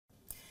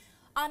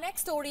Our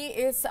next story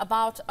is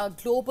about a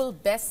global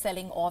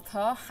best-selling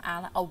author,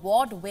 an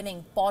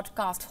award-winning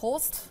podcast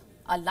host,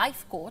 a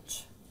life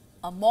coach,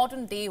 a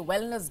modern-day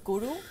wellness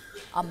guru,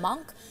 a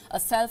monk, a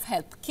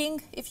self-help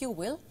king, if you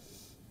will,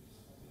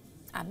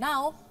 and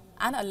now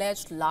an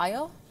alleged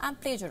liar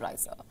and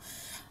plagiarizer.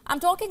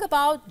 I'm talking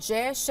about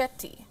Jay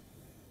Shetty.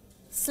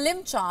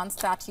 Slim chance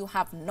that you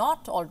have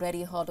not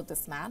already heard of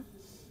this man.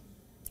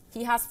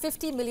 He has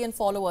 50 million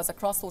followers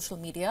across social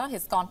media.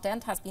 His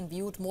content has been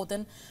viewed more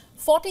than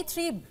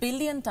 43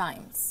 billion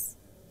times.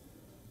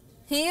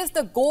 He is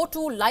the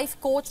go-to life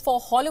coach for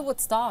Hollywood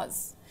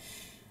stars.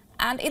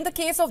 And in the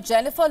case of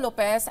Jennifer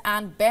Lopez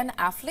and Ben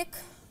Affleck,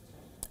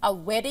 a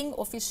wedding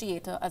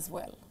officiator as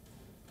well.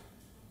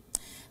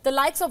 The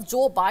likes of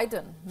Joe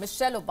Biden,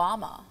 Michelle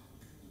Obama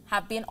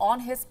have been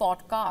on his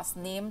podcast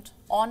named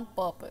On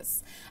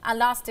Purpose. And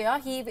last year,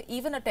 he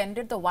even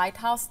attended the White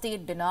House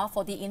state dinner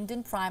for the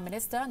Indian Prime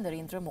Minister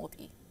Narendra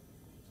Modi.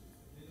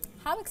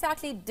 How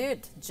exactly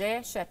did Jay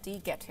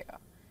Shetty get here?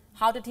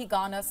 How did he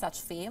garner such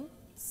fame,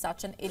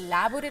 such an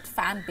elaborate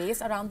fan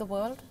base around the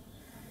world?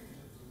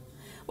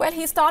 Well,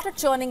 he started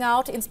churning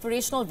out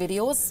inspirational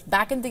videos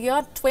back in the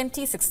year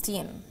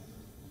 2016.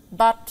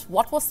 But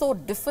what was so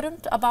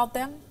different about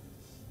them?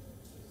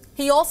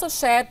 He also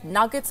shared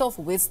nuggets of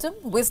wisdom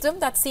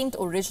that seemed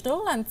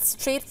original and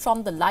straight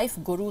from the life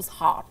guru's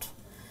heart.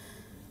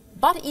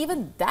 But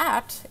even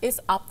that is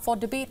up for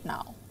debate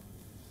now.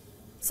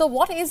 So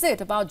what is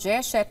it about Jay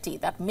Shetty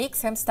that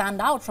makes him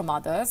stand out from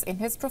others in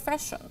his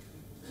profession?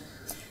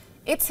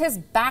 It's his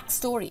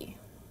backstory.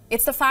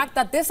 It's the fact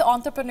that this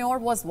entrepreneur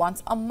was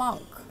once a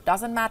monk.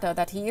 Doesn't matter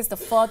that he is the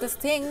furthest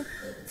thing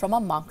from a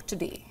monk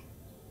today.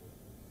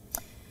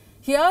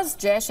 Here's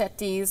Jay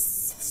Shetty's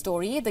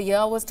story. The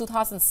year was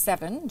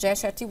 2007. Jay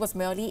Shetty was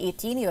merely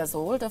 18 years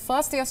old, a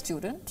first-year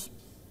student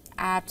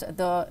at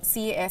the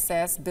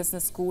CASS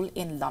Business School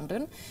in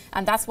London.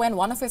 And that's when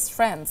one of his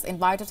friends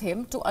invited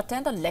him to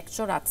attend a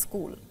lecture at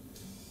school.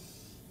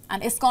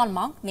 An ISKCON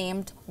monk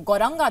named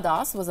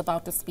Gravitas was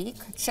about to speak.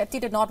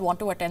 Shetty did not want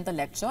to attend the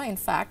lecture. In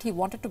fact, he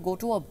wanted to go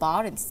to a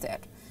bar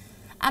instead.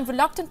 And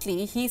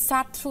reluctantly, he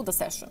sat through the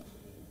session.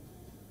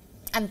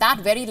 And that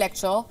very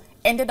lecture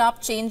ended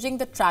up changing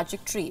the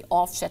trajectory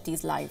of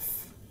Shetty's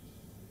life.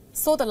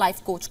 So the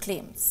life coach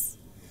claims.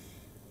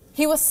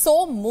 He was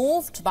so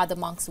moved by the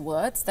monk's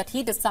words that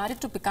he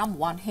decided to become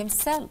one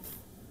himself.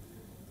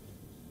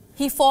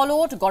 He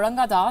followed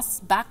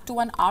Gravitas back to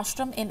an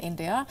ashram in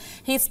India.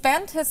 He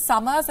spent his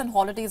summers and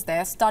holidays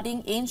there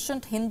studying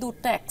ancient Hindu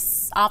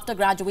texts. After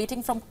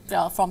graduating from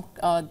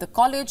the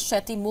college,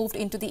 Shetty moved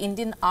into the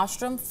Indian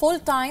ashram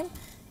full-time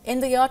in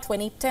the year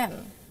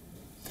 2010.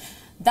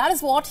 That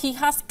is what he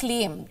has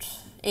claimed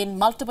in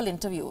multiple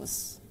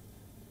interviews.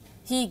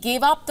 He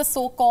gave up the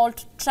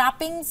so-called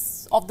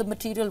trappings of the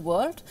material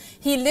world.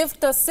 He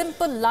lived the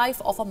simple life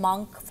of a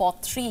monk for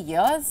 3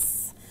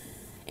 years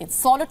in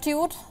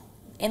solitude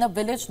in a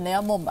village near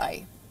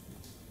Mumbai.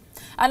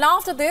 And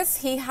after this,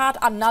 he had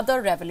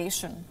another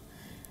revelation,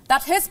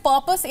 that his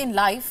purpose in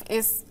life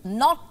is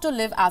not to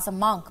live as a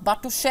monk,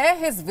 but to share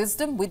his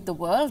wisdom with the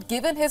world,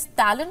 given his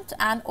talent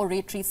and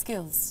oratory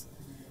skills.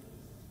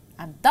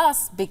 And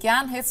thus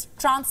began his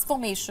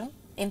transformation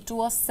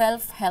into a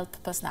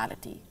self-help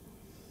personality.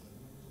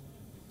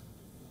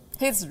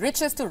 His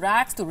riches to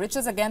rags to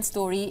riches again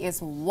story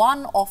is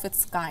one of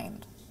its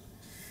kind.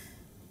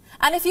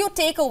 And if you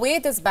take away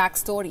this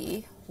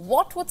backstory,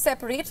 what would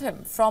separate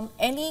him from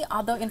any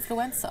other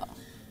influencer?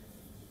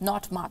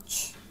 Not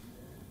much.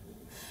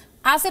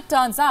 As it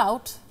turns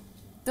out,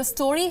 the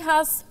story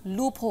has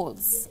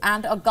loopholes,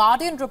 and a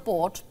Guardian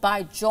report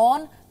by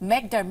John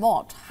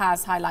McDermott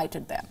has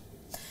highlighted them.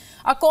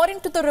 According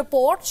to the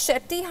report,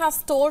 Shetty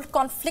has told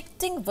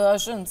conflicting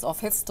versions of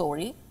his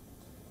story.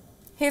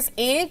 His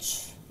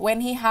age,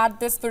 when he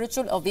had this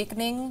spiritual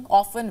awakening,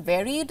 often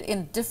varied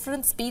in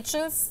different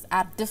speeches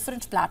at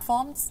different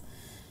platforms.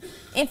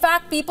 In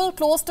fact, people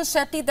close to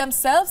Shetty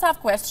themselves have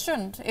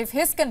questioned if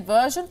his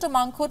conversion to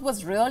monkhood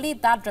was really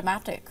that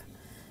dramatic.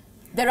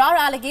 There are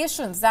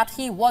allegations that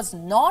he was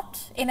not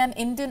in an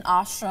Indian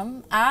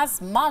ashram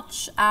as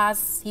much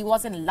as he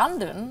was in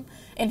London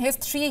in his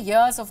 3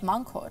 years of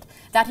monkhood,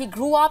 that he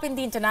grew up in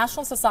the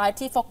International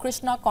Society for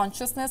Krishna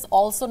Consciousness,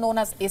 also known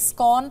as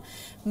ISKCON,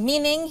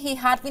 meaning he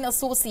had been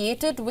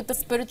associated with the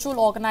spiritual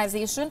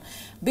organization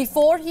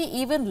before he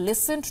even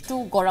listened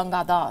to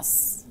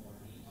Gravitas.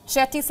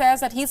 Shetty says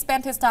that he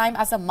spent his time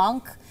as a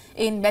monk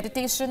in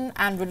meditation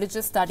and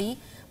religious study,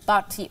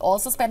 but he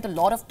also spent a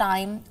lot of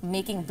time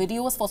making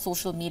videos for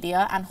social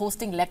media and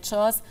hosting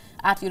lectures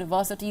at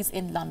universities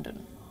in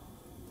London.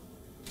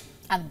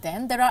 And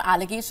then there are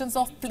allegations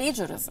of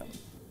plagiarism.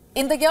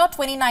 In the year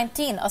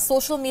 2019, a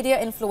social media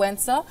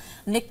influencer,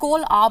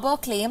 Nicole Arbour,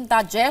 claimed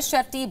that Jay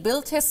Shetty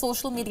built his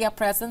social media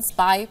presence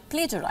by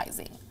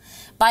plagiarizing,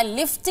 by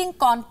lifting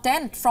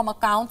content from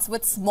accounts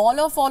with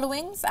smaller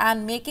followings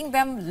and making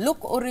them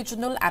look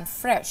original and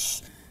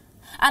fresh.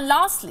 And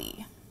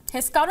lastly,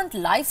 His current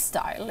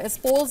lifestyle is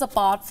poles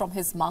apart from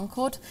his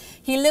monkhood.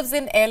 He lives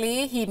in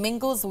LA, he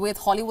mingles with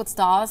Hollywood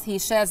stars, he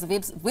shares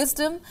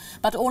wisdom,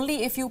 but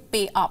only if you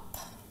pay up.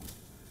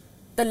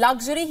 The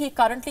luxury he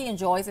currently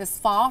enjoys is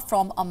far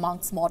from a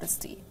monk's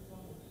modesty.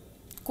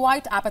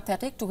 Quite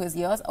apathetic to his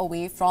years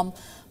away from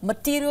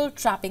material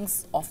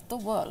trappings of the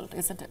world,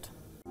 isn't it?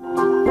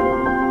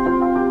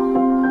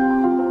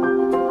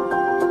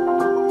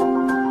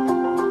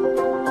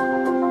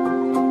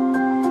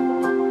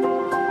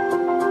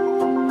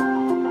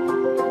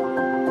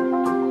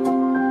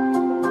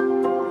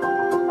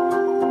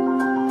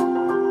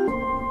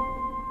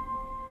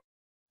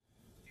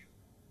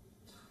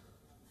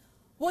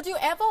 Would you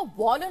ever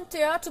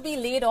volunteer to be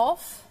laid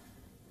off?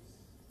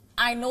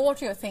 I know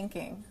what you're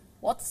thinking.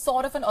 What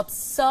sort of an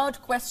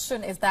absurd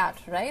question is that,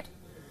 right?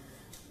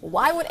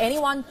 Why would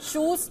anyone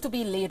choose to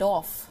be laid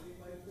off?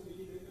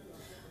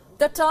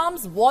 The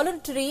terms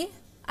voluntary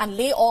and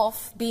lay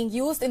off being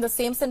used in the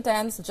same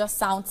sentence just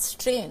sounds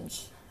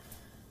strange.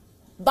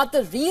 But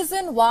the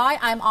reason why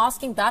I'm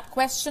asking that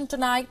question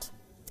tonight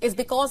is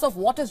because of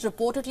what is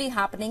reportedly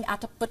happening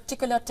at a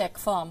particular tech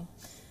firm.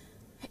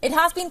 It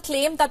has been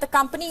claimed that the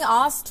company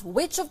asked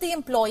which of the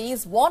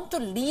employees want to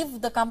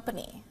leave the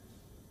company.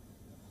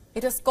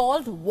 It is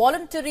called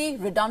voluntary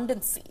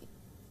redundancy.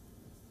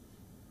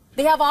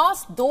 They have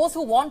asked those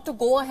who want to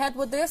go ahead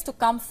with this to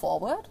come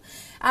forward.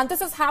 And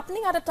this is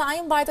happening at a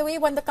time, by the way,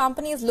 when the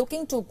company is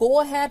looking to go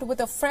ahead with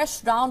a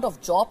fresh round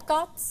of job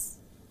cuts.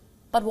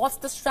 But what's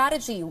the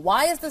strategy?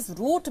 Why is this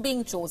route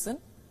being chosen?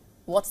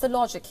 What's the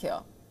logic here?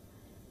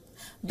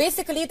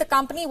 Basically, the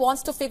company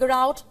wants to figure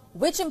out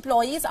which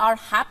employees are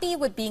happy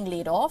with being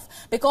laid off,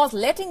 because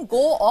letting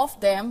go of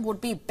them would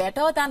be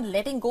better than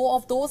letting go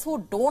of those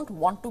who don't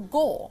want to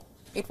go.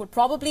 It would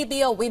probably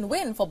be a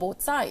win-win for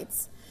both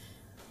sides.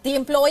 The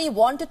employee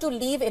wanted to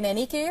leave in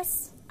any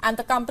case, and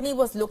the company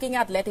was looking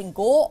at letting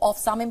go of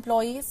some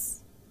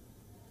employees.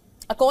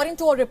 According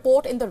to a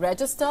report in the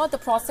Register, the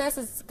process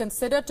is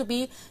considered to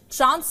be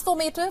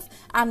transformative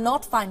and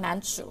not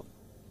financial.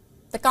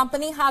 The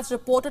company has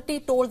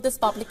reportedly told this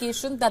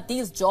publication that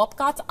these job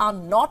cuts are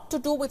not to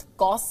do with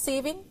cost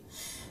saving.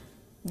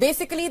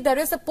 Basically, there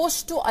is a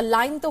push to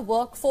align the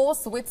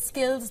workforce with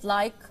skills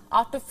like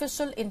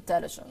artificial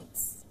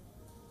intelligence.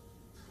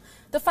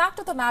 The fact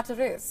of the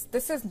matter is,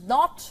 this is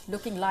not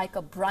looking like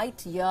a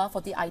bright year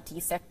for the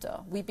IT sector.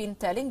 We've been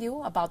telling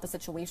you about the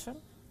situation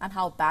and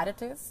how bad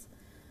it is.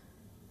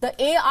 The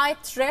AI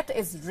threat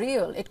is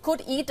real. It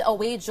could eat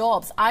away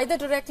jobs, either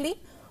directly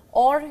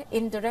or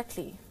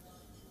indirectly.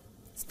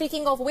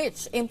 Speaking of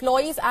which,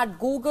 employees at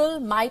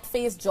Google might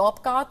face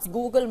job cuts.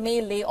 Google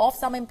may lay off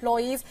some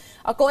employees.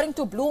 According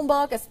to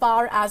Bloomberg, as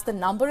far as the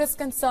number is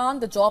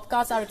concerned, the job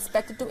cuts are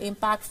expected to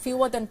impact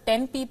fewer than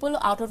 10 people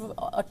out of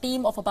a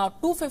team of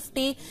about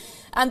 250.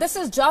 And this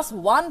is just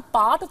one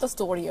part of the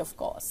story, of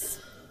course.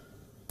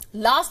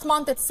 Last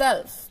month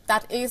itself,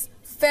 that is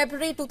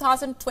February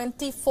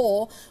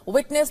 2024,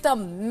 witnessed a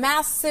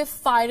massive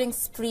firing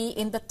spree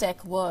in the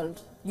tech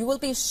world. You will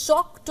be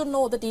shocked to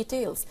know the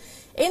details.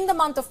 In the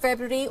month of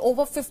February,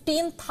 over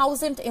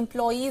 15,000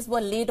 employees were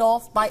laid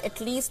off by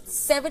at least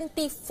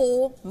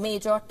 74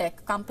 major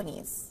tech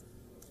companies.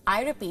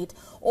 I repeat,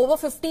 over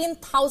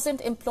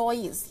 15,000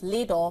 employees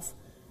laid off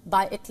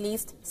by at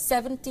least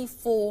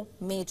 74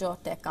 major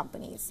tech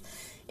companies.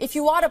 If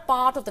you are a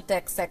part of the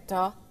tech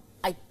sector,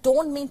 I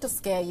don't mean to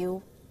scare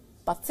you,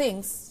 but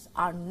things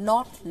are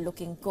not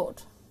looking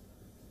good.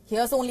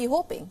 Here's only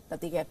hoping that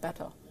they get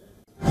better.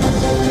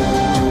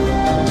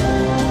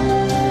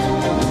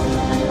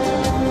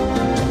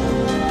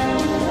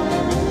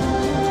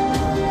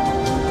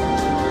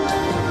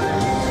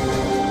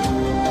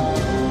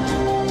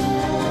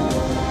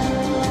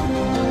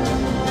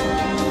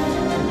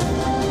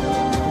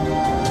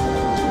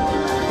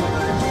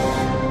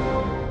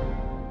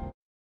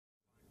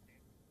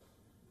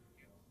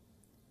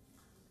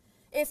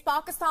 Is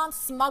Pakistan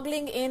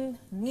smuggling in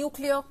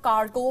nuclear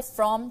cargo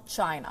from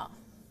China?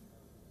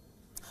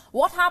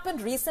 What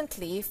happened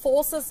recently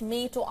forces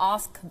me to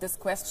ask this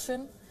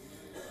question.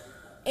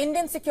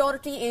 Indian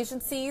security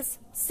agencies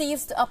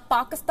seized a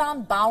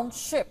Pakistan-bound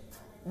ship.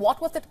 What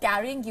was it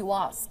carrying, you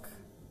ask?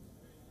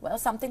 Well,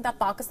 something that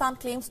Pakistan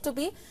claims to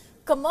be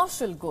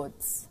commercial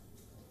goods.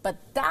 But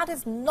that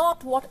is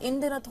not what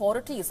Indian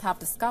authorities have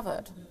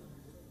discovered.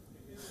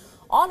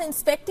 On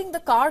inspecting the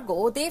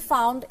cargo, they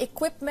found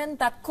equipment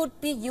that could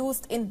be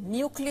used in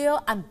nuclear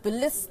and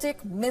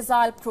ballistic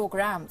missile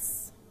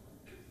programs.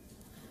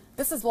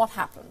 This is what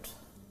happened.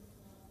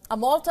 A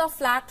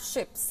Malta-flagged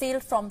ship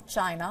sailed from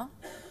China.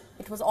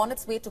 It was on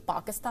its way to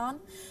Pakistan.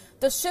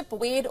 The ship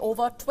weighed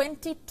over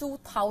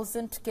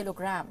 22,000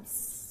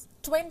 kilograms.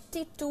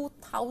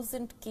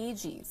 22,000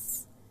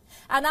 kgs.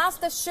 And as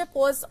the ship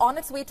was on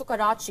its way to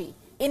Karachi,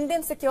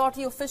 Indian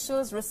security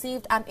officials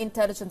received an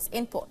intelligence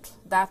input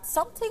that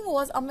something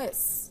was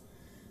amiss.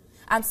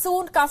 And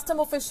soon, custom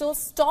officials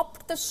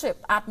stopped the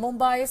ship at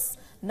Mumbai's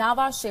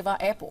Nhava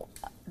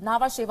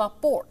Sheva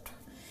port.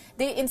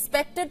 They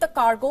inspected the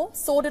cargo,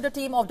 so did a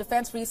team of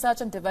Defense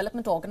Research and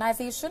Development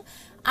Organization,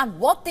 and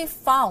what they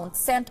found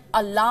sent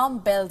alarm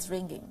bells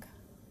ringing.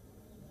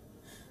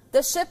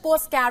 The ship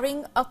was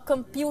carrying a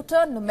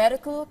computer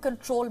numerical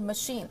control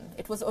machine.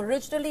 It was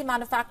originally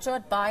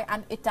manufactured by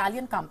an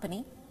Italian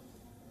company.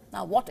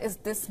 Now, what is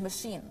this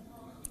machine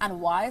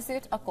and why is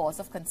it a cause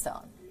of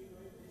concern?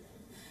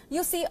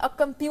 You see, a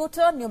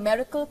computer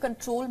numerical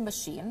control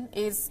machine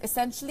is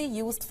essentially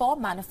used for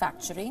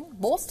manufacturing,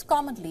 most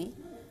commonly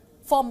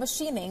for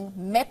machining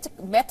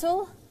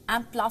metal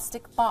and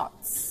plastic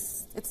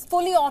parts. It's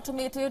fully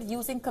automated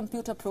using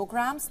computer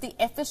programs. The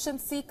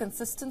efficiency,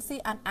 consistency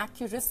and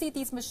accuracy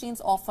these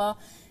machines offer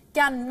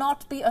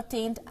cannot be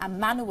attained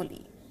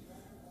manually.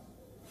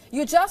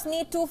 You just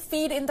need to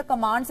feed in the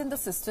commands in the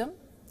system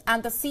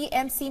and the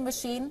CNC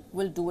machine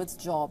will do its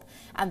job.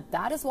 And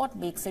that is what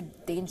makes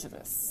it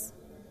dangerous.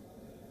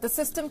 The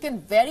system can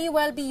very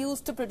well be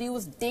used to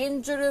produce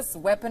dangerous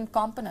weapon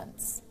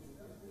components,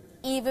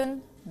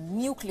 even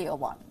nuclear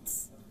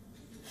ones.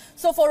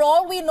 So for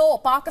all we know,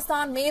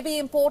 Pakistan may be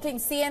importing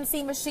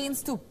CNC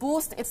machines to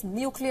boost its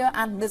nuclear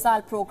and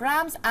missile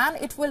programs, and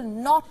it will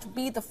not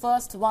be the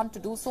first one to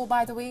do so,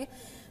 by the way.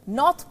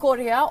 North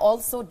Korea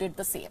also did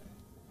the same.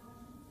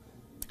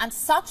 And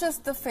such is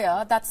the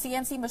fear that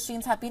CNC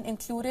machines have been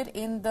included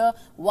in the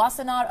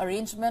Wassenaar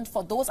arrangement.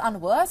 For those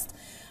unversed,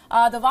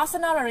 the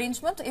Wassenaar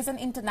arrangement is an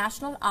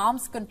international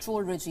arms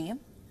control regime.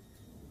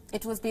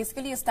 It was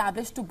basically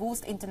established to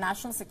boost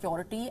international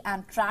security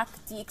and track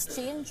the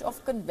exchange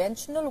of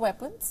conventional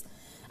weapons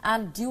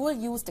and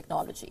dual-use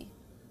technology.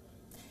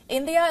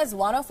 India is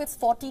one of its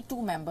 42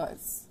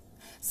 members.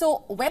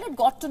 So when it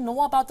got to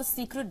know about the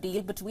secret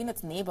deal between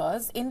its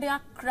neighbors,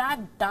 India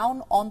cracked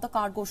down on the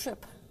cargo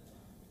ship.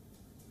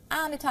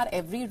 And it had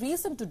every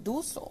reason to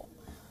do so.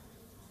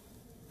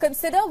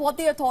 Consider what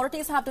the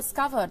authorities have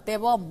discovered. There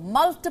were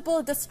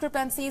multiple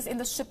discrepancies in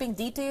the shipping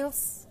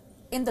details,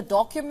 in the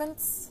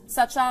documents,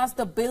 such as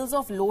the bills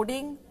of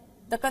loading.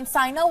 The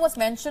consignor was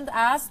mentioned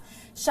as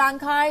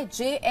Shanghai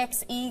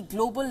JXE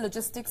Global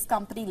Logistics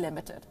Company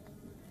Limited.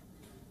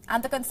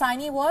 And the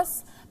consignee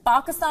was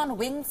Pakistan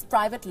Wings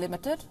Private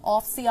Limited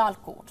of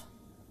Sialkot.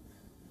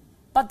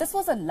 But this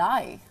was a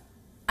lie,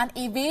 an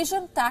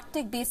evasion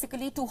tactic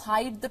basically to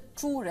hide the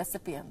true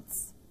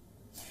recipients.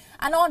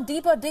 And on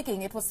deeper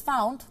digging, it was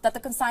found that the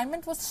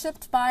consignment was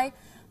shipped by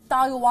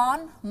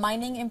Taiwan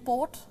Mining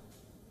Import,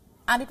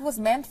 and it was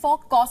meant for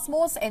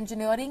Cosmos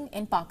Engineering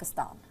in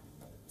Pakistan.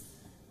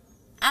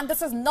 And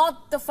this is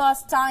not the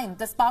first time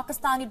this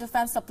Pakistani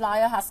defense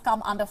supplier has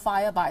come under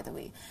fire, by the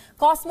way.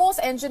 Cosmos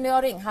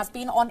Engineering has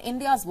been on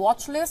India's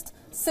watch list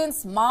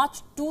since March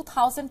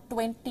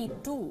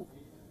 2022.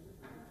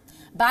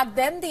 Back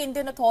then, the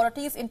Indian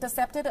authorities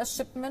intercepted a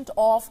shipment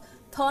of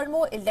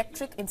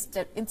thermoelectric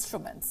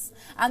instruments.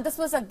 And this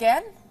was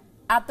again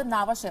at the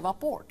Nhava Sheva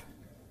port.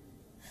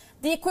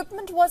 The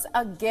equipment was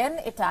again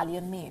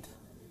Italian-made.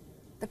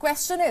 The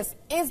question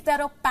is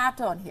there a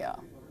pattern here?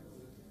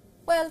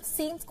 Well, it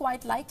seems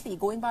quite likely,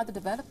 going by the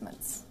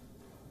developments.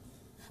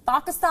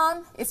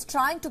 Pakistan is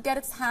trying to get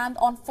its hand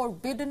on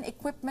forbidden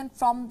equipment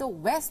from the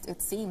West,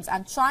 it seems,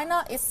 and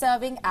China is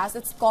serving as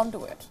its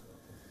conduit.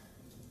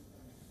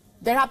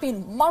 There have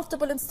been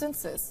multiple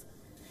instances.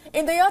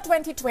 In the year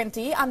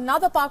 2020,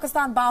 another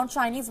Pakistan-bound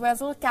Chinese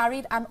vessel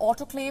carried an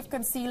autoclave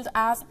concealed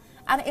as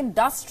an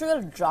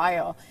industrial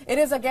dryer. It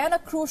is again a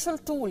crucial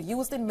tool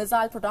used in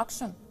missile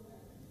production.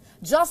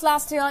 Just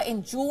last year,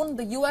 in June,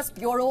 the US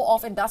Bureau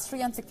of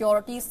Industry and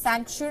Security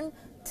sanctioned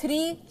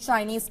 3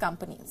 Chinese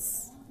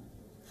companies.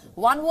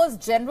 One was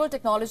General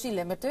Technology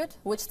Limited,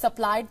 which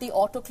supplied the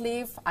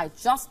autoclave I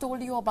just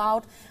told you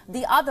about.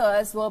 The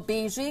others were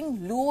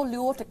Beijing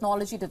Luo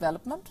Technology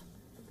Development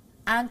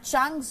and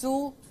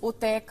Changzhou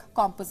Utek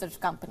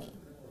Composite Company.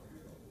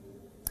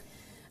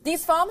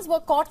 These firms were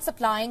caught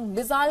supplying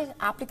missile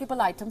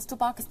applicable items to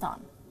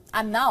Pakistan.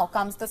 And now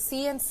comes the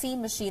CNC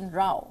machine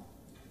row.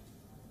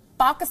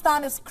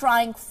 Pakistan is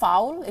crying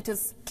foul. It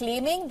is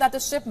claiming that the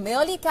ship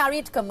merely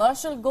carried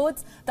commercial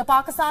goods. The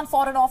Pakistan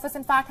Foreign Office,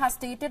 in fact, has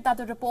stated that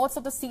the reports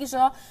of the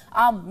seizure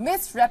are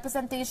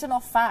misrepresentation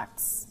of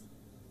facts.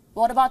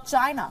 What about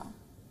China?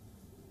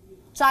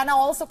 China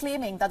also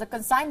claiming that the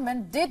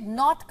consignment did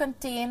not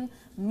contain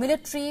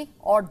military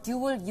or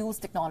dual-use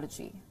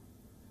technology.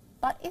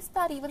 But is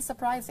that even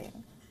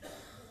surprising?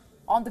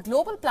 On the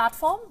global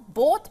platform,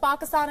 both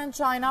Pakistan and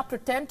China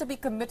pretend to be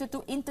committed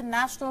to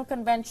international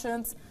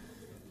conventions.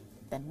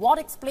 Then what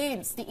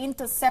explains the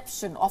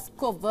interception of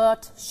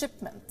covert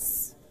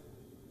shipments?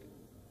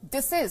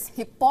 This is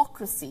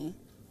hypocrisy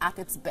at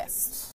its best.